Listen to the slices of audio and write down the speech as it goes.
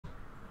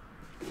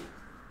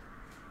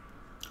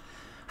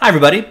Hi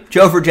everybody,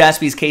 Joe for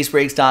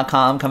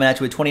JaspysCaseBreaks.com coming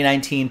at you with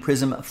 2019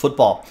 PRIZM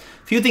football.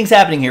 A few things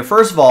happening here.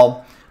 First of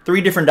all,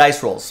 3 different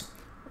dice rolls.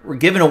 We're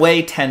giving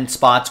away 10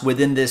 spots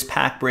within this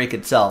pack break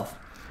itself.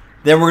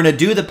 Then we're going to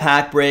do the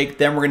pack break.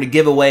 Then we're going to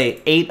give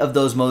away 8 of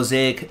those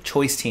Mosaic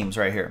choice teams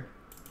right here.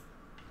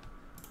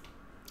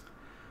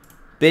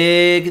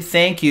 Big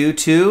thank you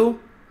to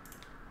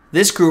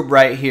this group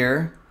right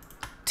here.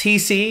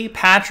 TC,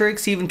 Patrick,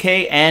 Stephen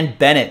K, and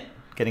Bennett.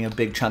 Getting a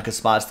big chunk of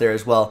spots there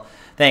as well.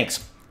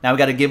 Thanks. Now we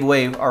got to give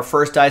away our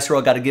first dice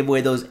roll. Got to give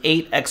away those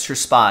 8 extra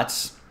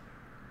spots.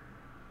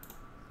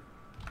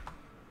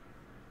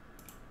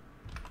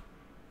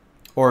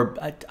 Or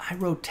I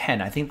wrote 10.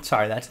 I think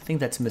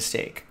that's a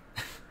mistake.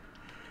 I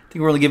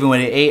think we're only giving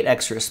away 8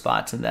 extra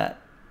spots in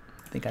that.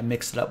 I think I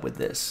mixed it up with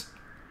this.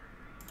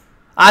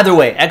 Either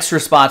way, extra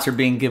spots are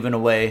being given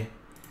away,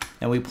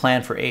 and we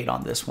plan for 8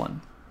 on this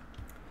one.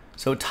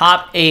 So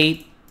top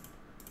 8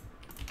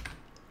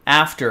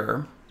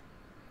 after.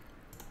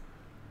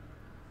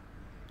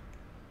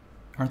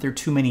 Aren't there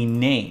too many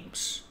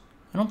names?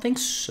 I don't think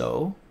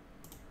so.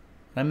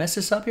 Did I mess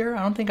this up here?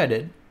 I don't think I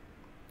did.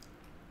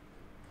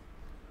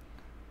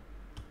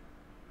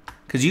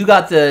 Because you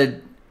got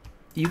the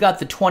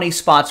 20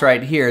 spots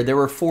right here. There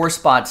were 4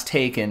 spots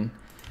taken,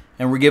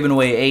 and we're giving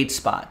away 8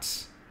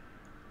 spots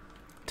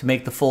to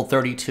make the full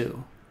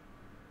 32.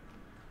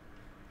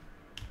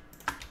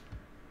 All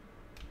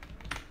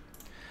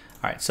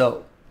right,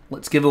 so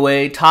let's give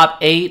away top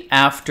 8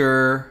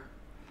 after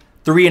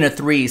 3 and a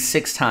 3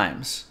 6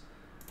 times.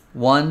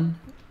 1,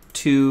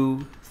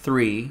 2,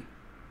 3,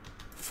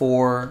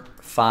 4,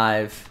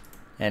 5,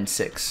 and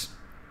 6.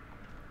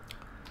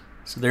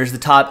 So there's the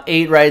top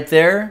 8 right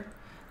there.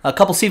 A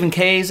couple Stephen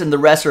K's and the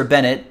rest are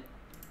Bennett.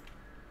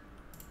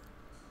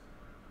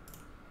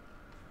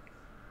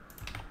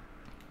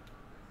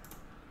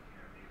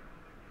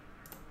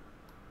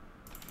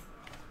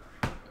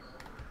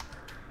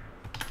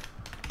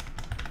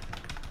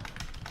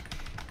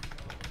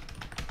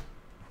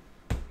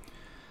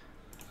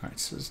 All right,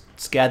 so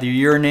let's gather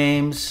your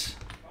names.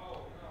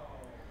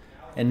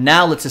 And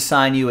now let's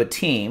assign you a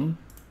team.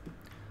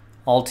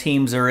 All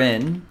teams are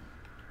in.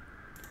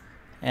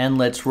 And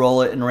let's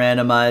roll it and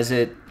randomize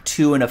it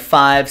 2 and a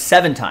 5,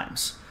 7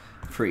 times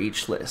for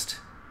each list.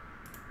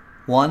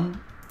 1,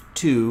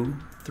 2,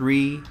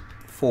 3,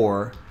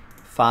 4,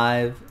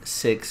 5,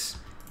 6,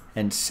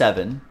 and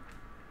 7.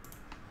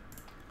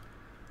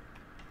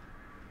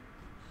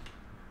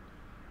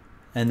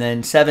 And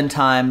then 7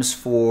 times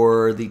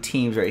for the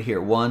teams right here.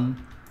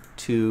 1,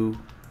 2,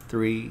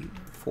 3,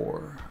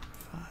 4,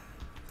 5,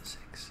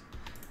 6,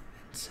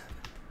 and 7.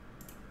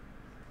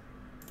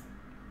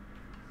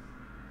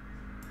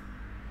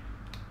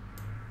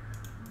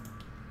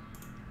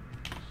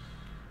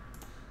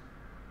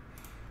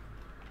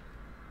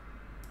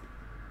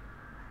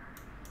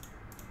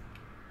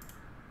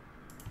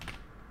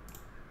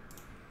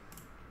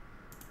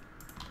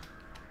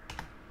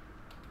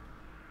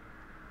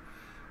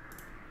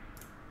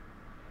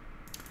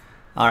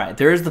 All right,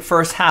 there's the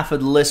first half of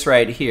the list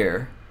right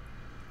here.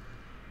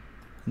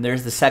 And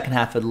there's the second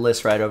half of the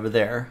list right over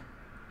there.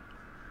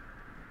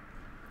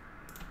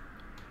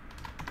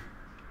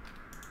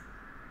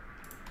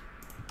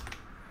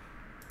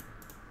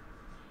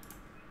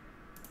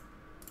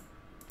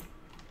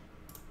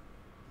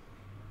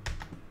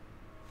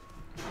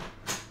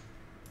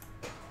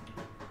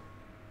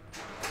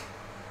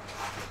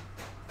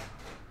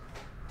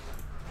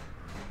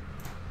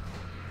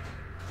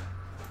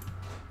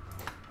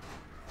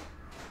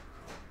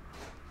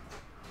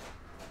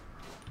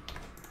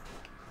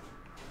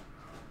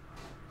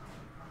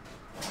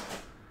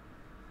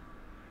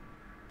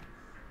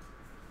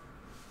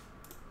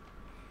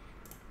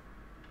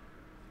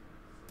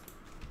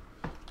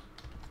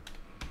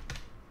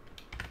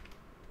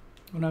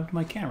 What happened to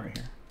my camera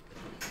here?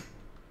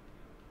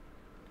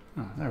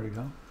 Oh, there we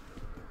go.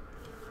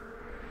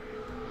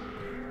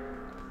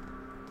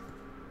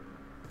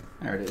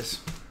 There it is.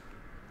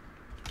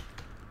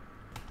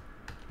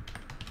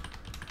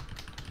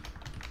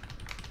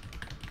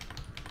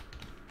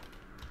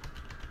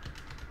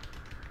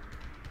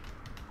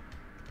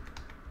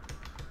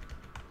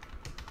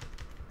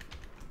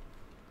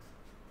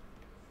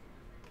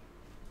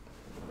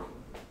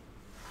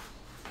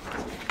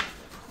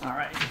 All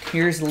right,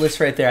 here's the list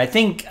right there. I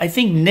think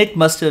Nick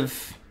must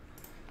have.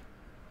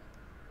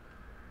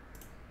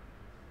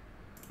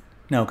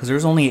 No, because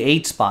there's only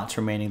 8 spots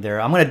remaining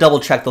there. I'm going to double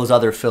check those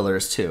other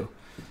fillers too.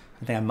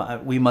 I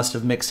think we must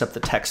have mixed up the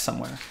text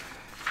somewhere.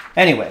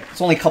 Anyway,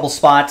 it's only a couple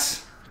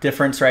spots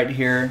difference right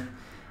here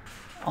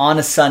on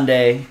a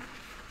Sunday.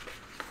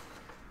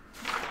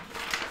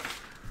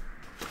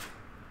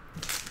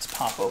 Let's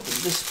pop open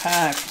this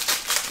pack.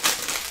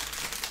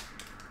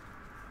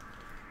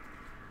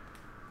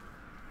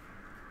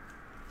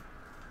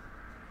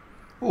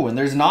 Ooh, and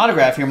there's an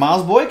autograph here.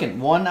 Miles Boykin,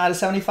 1 out of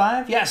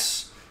 75.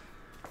 Yes.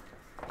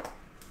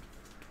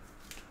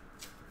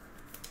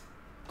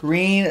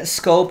 Green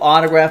scope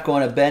autograph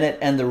going to Bennett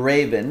and the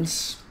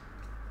Ravens.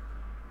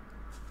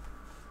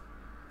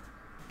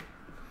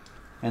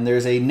 And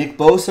there's a Nick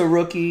Bosa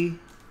rookie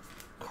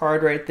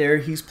card right there.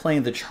 He's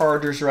playing the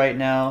Chargers right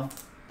now,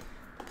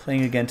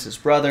 playing against his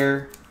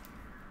brother.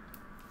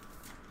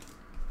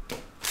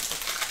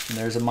 And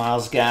there's a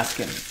Myles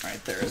Gaskin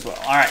right there as well.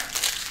 All right.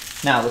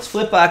 Now, let's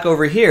flip back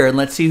over here and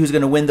let's see who's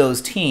going to win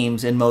those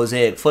teams in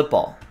Mosaic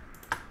football.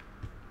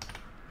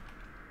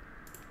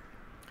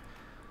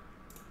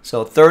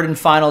 So, third and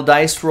final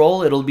dice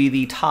roll. It'll be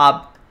the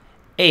top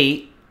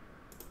 8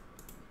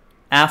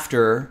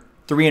 after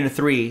 3 and a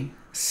 3,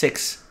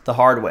 6 the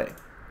hard way.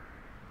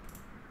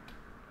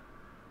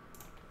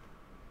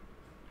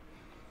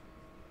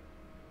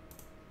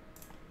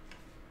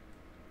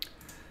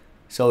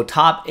 So,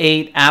 top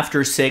 8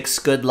 after 6.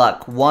 Good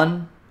luck.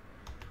 1,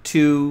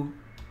 2,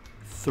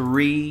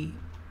 3,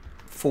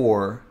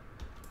 4,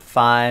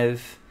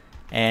 5,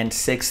 and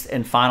 6th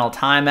and final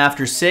time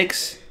after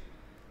 6.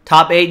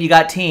 Top 8, you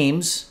got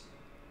teams.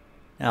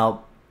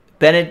 Now,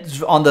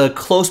 Bennett's on the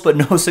close but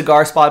no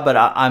cigar spot, but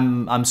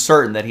I'm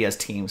certain that he has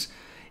teams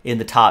in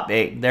the top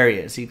 8. There he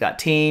is. He's got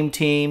team,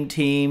 team,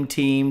 team,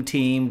 team,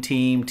 team,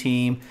 team,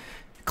 team.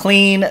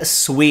 Clean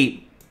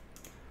sweep.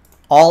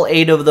 All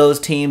 8 of those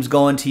teams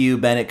going to you,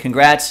 Bennett.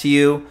 Congrats to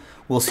you.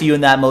 We'll see you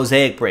in that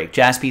Mosaic break.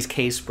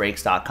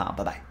 JaspysCaseBreaks.com.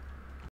 Bye-bye.